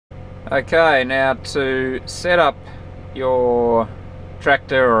Okay, now to set up your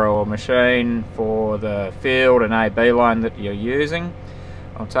tractor or machine for the field and AB line that you're using,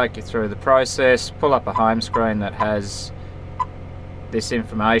 I'll take you through the process. Pull up a home screen that has this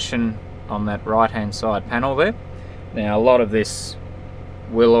information on that right hand side panel there. Now a lot of this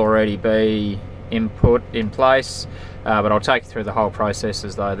will already be input in place, but I'll take you through the whole process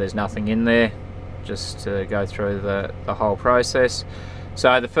as though there's nothing in there, just to go through the whole process.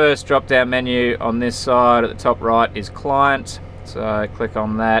 So the first drop down menu on this side at the top right is Client, so click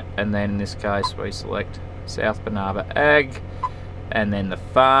on that, and then in this case we select South Bunarba Ag, and then the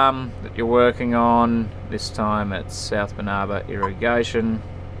farm that you're working on, this time it's South Bunarba Irrigation,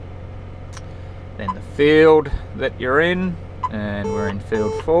 then the field that you're in, and we're in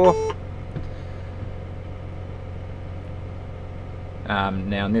field 4.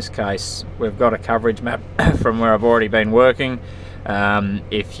 Now in this case we've got a coverage map from where I've already been working.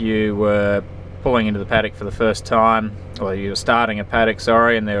 If you were pulling into the paddock for the first time, or you were starting a paddock,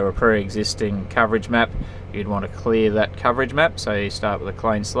 sorry, and there were a pre-existing coverage map, you'd want to clear that coverage map, so you start with a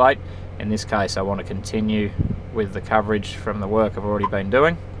clean slate. In this case I want to continue with the coverage from the work I've already been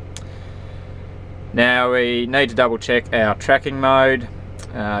doing. Now we need to double check our tracking mode.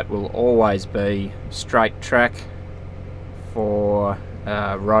 It will always be straight track for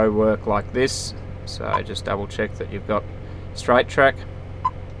row work like this, so just double check that you've got straight track.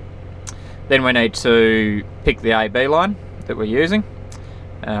 Then we need to pick the AB line that we're using,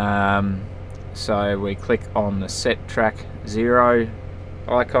 so we click on the set track 0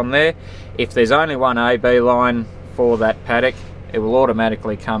 icon there. If there's only one AB line for that paddock, it will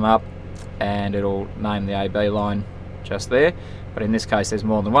automatically come up and it'll name the AB line just there, but in this case there's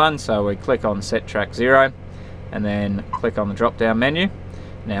more than one, so we click on set track 0 and then click on the drop down menu.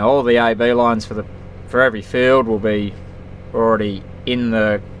 Now all the AB lines for every field will be already in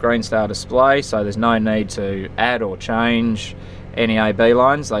the Greenstar display, so there's no need to add or change any AB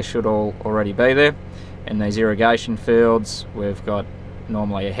lines. They should all already be there. In these irrigation fields we've got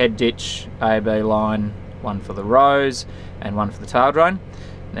normally a head ditch AB line, one for the rows and one for the tail drain.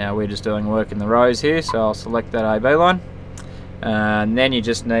 Now we're just doing work in the rows here, so I'll select that AB line. And then you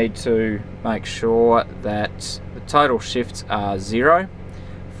just need to make sure that the total shifts are 0.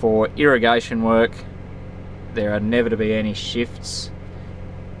 For irrigation work there are never to be any shifts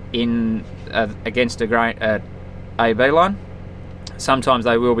in against a AB line. Sometimes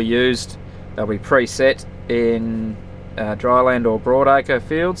they will be used, they'll be preset in dryland or broadacre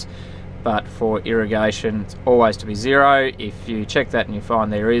fields, but for irrigation it's always to be 0. If you check that and you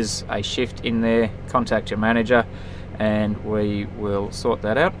find there is a shift in there, contact your manager and we will sort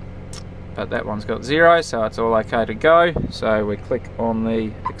that out. But that one's got 0, so it's all okay to go. So we click on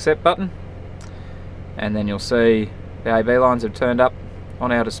the accept button and then you'll see the AB lines have turned up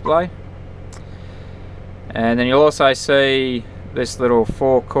on our display. And then you'll also see this little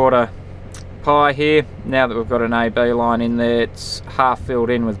 4/4 pie here. Now that we've got an AB line in there, it's half filled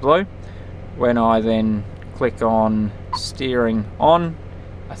in with blue. When I then click on steering on,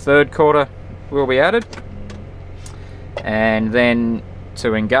 a 3/4 will be added. And then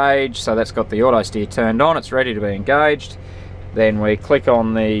to engage, so that's got the auto steer turned on, it's ready to be engaged. Then we click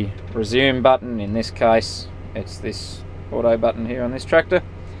on the resume button. In this case it's this auto button here on this tractor.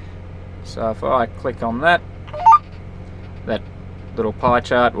 So if I click on that, that little pie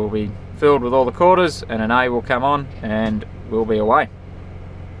chart will be filled with all the quarters and an A will come on and we'll be away.